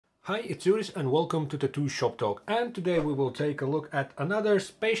Hi, it's Juris and welcome to Tattoo Shop Talk, and today we will take a look at another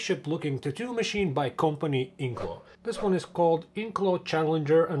spaceship looking tattoo machine by company Inkclaw. This one is called Inkclaw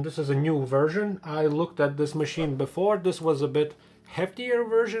Challenger and this is a new version. I looked at this machine before, this was a bit heftier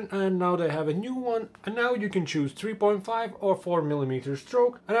version, and now they have a new one, and now you can choose 3.5 or 4mm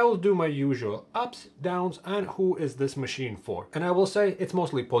stroke, and I will do my usual ups, downs, and who is this machine for. And I will say it's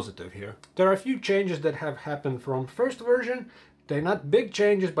mostly positive here. There are a few changes that have happened from first version. They're not big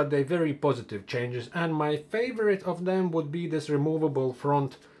changes, but they're very positive changes, and my favorite of them would be this removable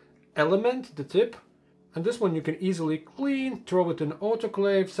front element, the tip. And this one you can easily clean, throw it in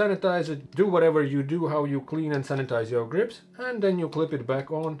autoclave, sanitize it, do whatever you do, how you clean and sanitize your grips, and then you clip it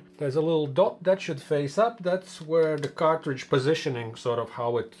back on. There's a little dot that should face up. That's where the cartridge positioning, sort of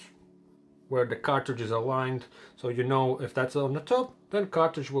where the cartridge is aligned. So you know if that's on the top, then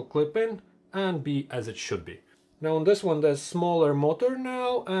cartridge will clip in and be as it should be. Now on this one there's smaller motor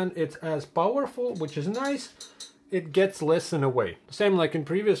now and it's as powerful, which is nice. It gets less in a way. Same like in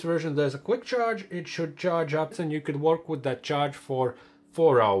previous version, there's a quick charge. It should charge up and you could work with that charge for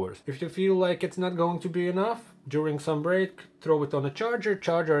 4 hours. If you feel like it's not going to be enough, during some break, throw it on a charger.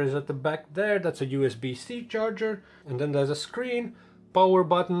 Charger is at the back there, that's a USB-C charger. And then there's a screen, power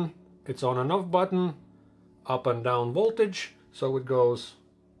button, it's on and off button, up and down voltage. So it goes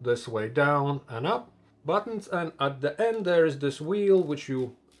this way down and up. Buttons, and at the end there is this wheel which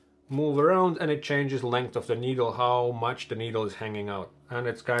you move around and it changes length of the needle, how much the needle is hanging out, and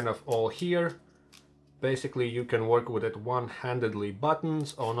it's kind of all here. Basically you can work with it one-handedly,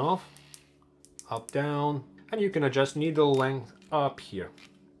 buttons on off, up down, and you can adjust needle length up here.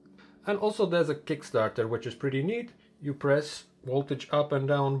 And also there's a Kickstarter which is pretty neat. You press voltage up and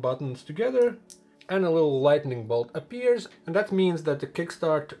down buttons together and a little lightning bolt appears, and that means that the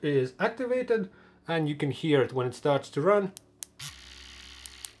kickstart is activated and you can hear it when it starts to run.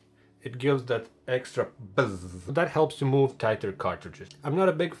 It gives that extra buzz. That helps to move tighter cartridges. I'm not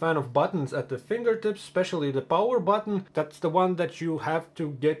a big fan of buttons at the fingertips, especially the power button. That's the one that you have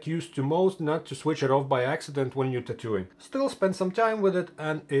to get used to most, not to switch it off by accident when you're tattooing. Still spend some time with it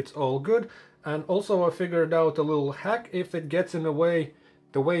and it's all good. And also I figured out a little hack. If it gets in the way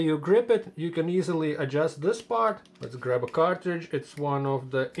you grip it, you can easily adjust this part. Let's grab a cartridge. It's one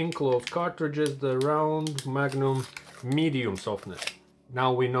of the Inkclaw cartridges, the round Magnum medium softness.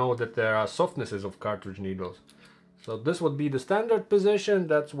 Now we know that there are softnesses of cartridge needles. So this would be the standard position.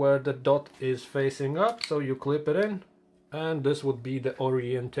 That's where the dot is facing up. So you clip it in. And this would be the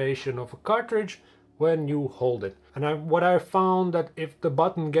orientation of a cartridge when you hold it. And what I found that if the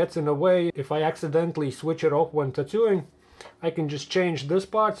button gets in the way, if I accidentally switch it off when tattooing, I can just change this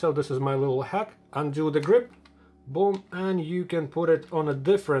part. So this is my little hack. Undo the grip. Boom. And you can put it on a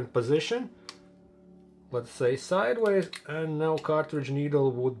different position. Let's say sideways, and now cartridge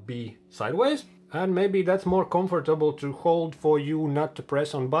needle would be sideways, and maybe that's more comfortable to hold for you, not to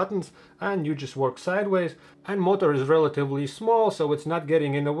press on buttons, and you just work sideways. And motor is relatively small, so it's not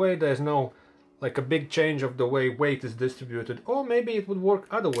getting in the way. There's no like a big change of the way weight is distributed. Or maybe it would work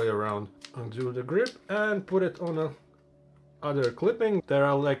other way around. Undo the grip and put it on a other clipping. There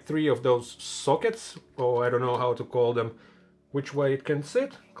are like 3 of those sockets, or I don't know how to call them, which way it can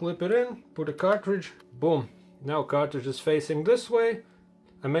sit. Clip it in, put a cartridge, boom. Now cartridge is facing this way,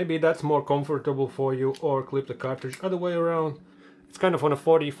 and maybe that's more comfortable for you, or clip the cartridge other way around. It's kind of on a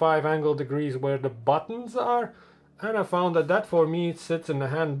 45 angle degrees where the buttons are, and I found that for me sits in the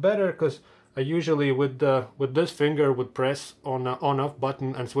hand better, because I usually with this finger would press on an on-off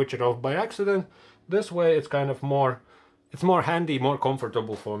button and switch it off by accident. This way it's kind of more handy, more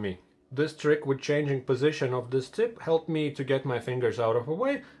comfortable for me. This trick with changing position of this tip helped me to get my fingers out of the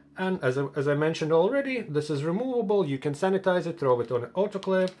way, and as I mentioned already, this is removable. You can sanitize it, throw it on an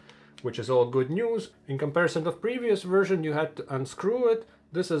autoclave, which is all good news. In comparison to the previous version, you had to unscrew it.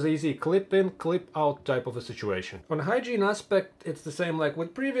 This is easy clip in, clip out type of a situation. On hygiene aspect, it's the same like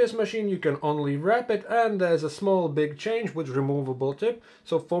with previous machine. You can only wrap it, and there's a small big change with removable tip.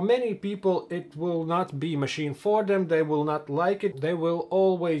 So for many people, it will not be machine for them. They will not like it. They will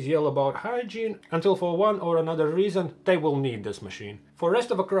always yell about hygiene until for one or another reason, they will need this machine. For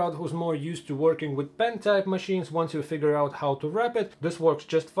rest of a crowd who's more used to working with pen type machines, once you figure out how to wrap it, this works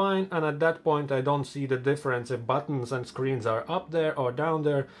just fine, and at that point I don't see the difference if buttons and screens are up there or down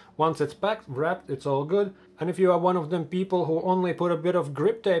there. Once it's packed, wrapped, it's all good. And if you are one of them people who only put a bit of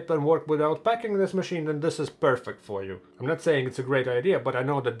grip tape and work without packing this machine, then this is perfect for you. I'm not saying it's a great idea, but I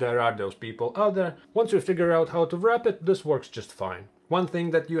know that there are those people out there. Once you figure out how to wrap it, this works just fine. One thing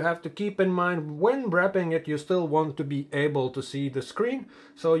that you have to keep in mind, when wrapping it, you still want to be able to see the screen.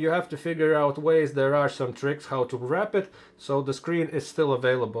 So you have to figure out ways, there are some tricks how to wrap it, so the screen is still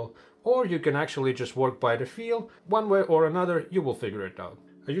available. Or you can actually just work by the feel. One way or another, you will figure it out.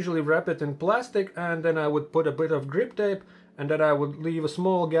 I usually wrap it in plastic, and then I would put a bit of grip tape, and then I would leave a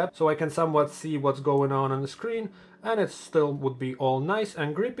small gap so I can somewhat see what's going on the screen, and it still would be all nice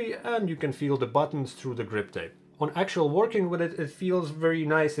and grippy, and you can feel the buttons through the grip tape. On actual working with it, it feels very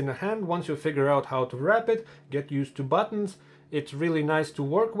nice in the hand. Once you figure out how to wrap it, get used to buttons, it's really nice to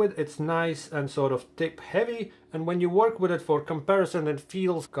work with. It's nice and sort of tip heavy, and when you work with it for comparison, it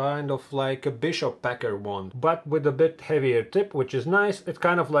feels kind of like a bishop packer wand, but with a bit heavier tip, which is nice. It's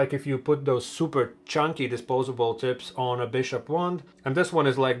kind of like if you put those super chunky disposable tips on a bishop wand, and this one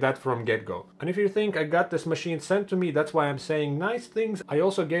is like that from get-go. And if you think I got this machine sent to me, that's why I'm saying nice things. I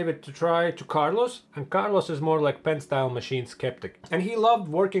also gave it to try to Carlos, and Carlos is more like pen style machine skeptic, and he loved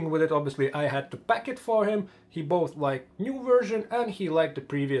working with it. Obviously I had to pack it for him. He both liked new version and he liked the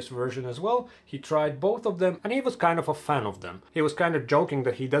previous version as well. He tried both of them and he was kind of a fan of them. He was kind of joking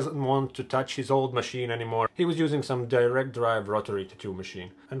that he doesn't want to touch his old machine anymore. He was using some direct drive rotary tattoo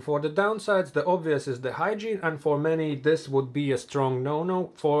machine. And for the downsides, the obvious is the hygiene, and for many this would be a strong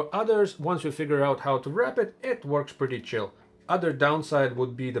no-no. For others, once you figure out how to wrap it, it works pretty chill. Other downside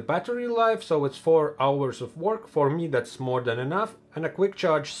would be the battery life, so it's 4 hours of work. For me that's more than enough, and a quick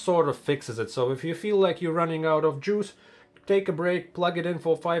charge sort of fixes it. So if you feel like you're running out of juice, take a break, plug it in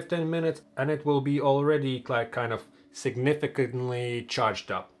for 5-10 minutes, and it will be already like kind of significantly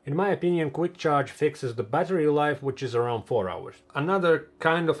charged up. In my opinion, quick charge fixes the battery life, which is around 4 hours. Another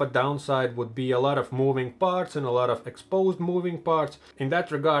kind of a downside would be a lot of moving parts and a lot of exposed moving parts. In that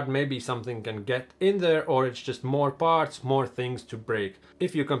regard, maybe something can get in there, or it's just more parts, more things to break.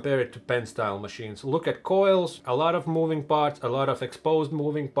 If you compare it to pen style machines, look at coils, a lot of moving parts, a lot of exposed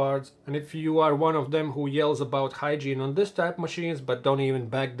moving parts. And if you are one of them who yells about hygiene on this type of machines but don't even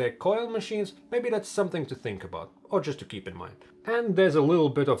back their coil machines, maybe that's something to think about, or just to keep in mind. And there's a little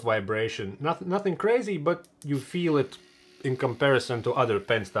bit of vibration, nothing crazy, but you feel it in comparison to other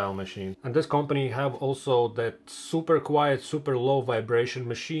pen style machines. And this company have also that super quiet, super low vibration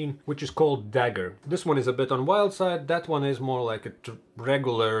machine, which is called Dagger. This one is a bit on wild side, that one is more like a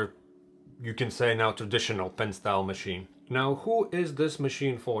regular, you can say now, traditional pen style machine. Now, who is this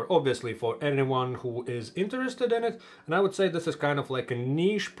machine for? Obviously for anyone who is interested in it, and I would say this is kind of like a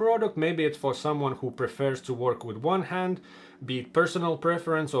niche product. Maybe it's for someone who prefers to work with one hand, be it personal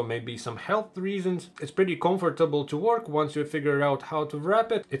preference or maybe some health reasons. It's pretty comfortable to work once you figure out how to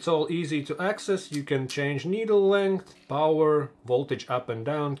wrap it. It's all easy to access. You can change needle length, power, voltage up and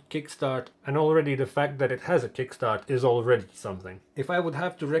down, kickstart, and already the fact that it has a kickstart is already something. If I would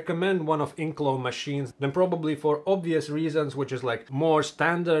have to recommend one of Inkclaw machines, then probably for obvious reasons, which is like more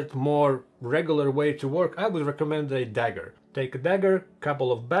standard, more regular way to work, I would recommend a Dagger. Take a Dagger,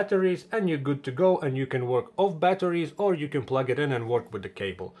 couple of batteries, and you're good to go, and you can work off batteries, or you can plug it in and work with the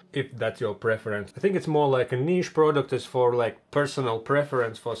cable, if that's your preference. I think it's more like a niche product, is for like personal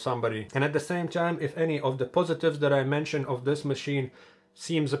preference for somebody. And at the same time, if any of the positives that I mentioned of this machine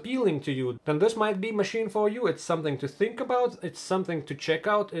seems appealing to you, then this might be a machine for you. It's something to think about, it's something to check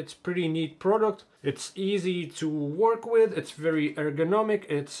out. It's pretty neat product, it's easy to work with, it's very ergonomic,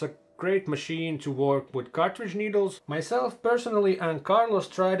 it's a great machine to work with cartridge needles. Myself personally and Carlos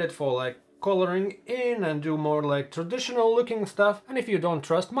tried it for like coloring in and do more like traditional looking stuff. And if you don't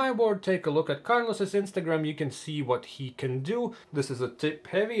trust my word, take a look at Carlos's Instagram, you can see what he can do. This is a tip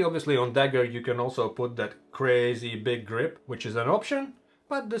heavy. Obviously on Dagger you can also put that crazy big grip, which is an option,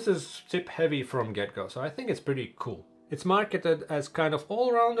 but this is tip heavy from get-go, so I think it's pretty cool. It's marketed as kind of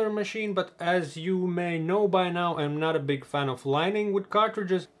all-rounder machine, but as you may know by now, I'm not a big fan of lining with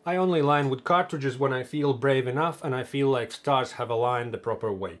cartridges. I only line with cartridges when I feel brave enough and I feel like stars have aligned the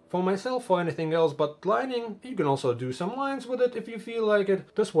proper way. For myself or anything else but lining, you can also do some lines with it if you feel like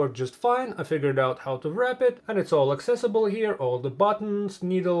it. This worked just fine. I figured out how to wrap it, and it's all accessible here. All the buttons,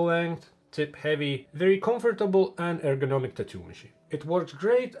 needle length, tip heavy, very comfortable and ergonomic tattoo machine. It works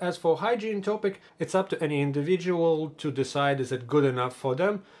great. As for hygiene topic, it's up to any individual to decide is it good enough for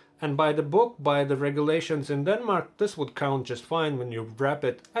them. And by the book, by the regulations in Denmark, this would count just fine when you wrap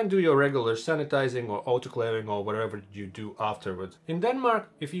it and do your regular sanitizing or autoclaving or whatever you do afterwards. In Denmark,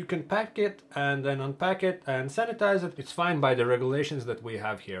 if you can pack it and then unpack it and sanitize it, it's fine by the regulations that we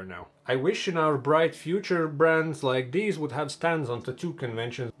have here now. I wish in our bright future brands like these would have stands on tattoo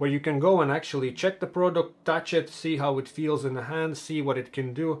conventions where you can go and actually check the product, touch it, see how it feels in the hand, see what it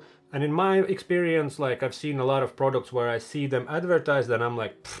can do. And in my experience, like, I've seen a lot of products where I see them advertised and I'm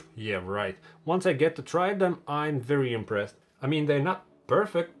like, yeah, right. Once I get to try them, I'm very impressed. I mean, they're not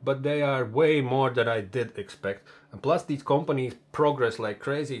perfect, but they are way more than I did expect. And plus these companies progress like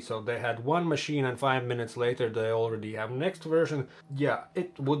crazy, so they had one machine and 5 minutes later they already have next version. Yeah,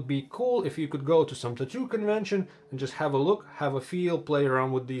 it would be cool if you could go to some tattoo convention and just have a look, have a feel, play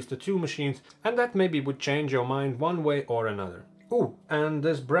around with these tattoo machines, and that maybe would change your mind one way or another. Ooh, and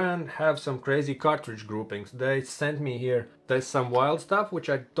this brand have some crazy cartridge groupings. They sent me here. There's some wild stuff which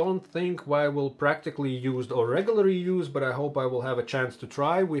I don't think I will practically use or regularly use, but I hope I will have a chance to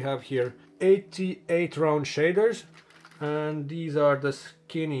try. We have here 88 round shaders, and these are the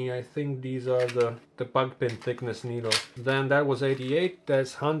skinny, I think these are the bug pin thickness needles. Then that was 88,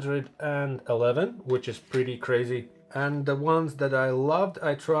 there's 111, which is pretty crazy. And the ones that I loved,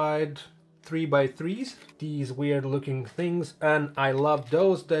 I tried 3x3s, these weird looking things, and I love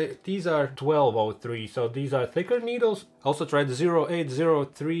those. These are 1203, so these are thicker needles. Also tried the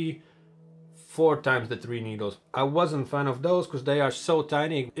 0803, 4 times the 3 needles. I wasn't a fan of those because they are so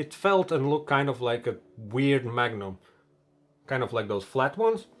tiny. It felt and looked kind of like a weird Magnum, kind of like those flat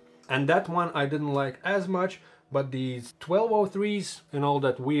ones. And that one I didn't like as much, but these 1203s and all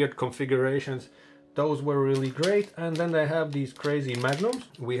that weird configurations, those were really great. And then they have these crazy magnums.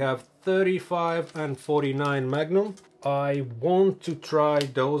 We have 35 and 49 magnum. I want to try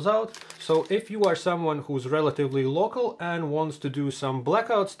those out. So if you are someone who's relatively local and wants to do some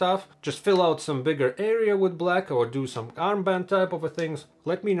blackout stuff, just fill out some bigger area with black or do some armband type of things,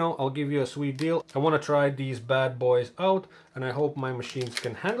 let me know. I'll give you a sweet deal. I want to try these bad boys out and I hope my machines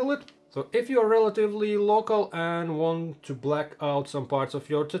can handle it. So if you're relatively local and want to black out some parts of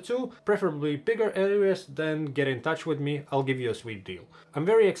your tattoo, preferably bigger areas, then get in touch with me, I'll give you a sweet deal. I'm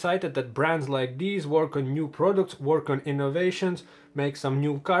very excited that brands like these work on new products, work on innovations, make some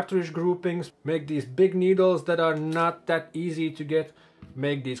new cartridge groupings, make these big needles that are not that easy to get,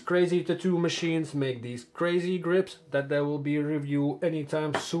 make these crazy tattoo machines, make these crazy grips that there will be a review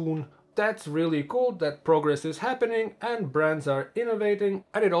anytime soon. That's really cool that progress is happening and brands are innovating,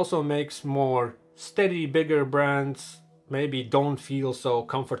 and it also makes more steady, bigger brands maybe don't feel so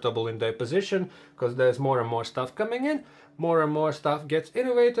comfortable in their position because there's more and more stuff coming in, more and more stuff gets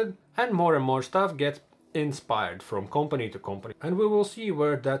innovated, and more stuff gets inspired from company to company, and we will see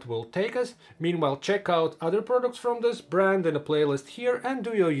where that will take us. Meanwhile, check out other products from this brand in a playlist here and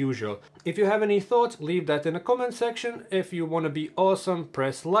do your usual. If you have any thoughts, leave that in the comment section. If you want to be awesome,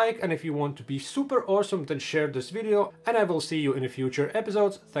 press like, and if you want to be super awesome, then share this video, and I will see you in the future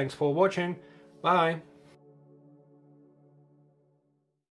episodes. Thanks for watching. Bye.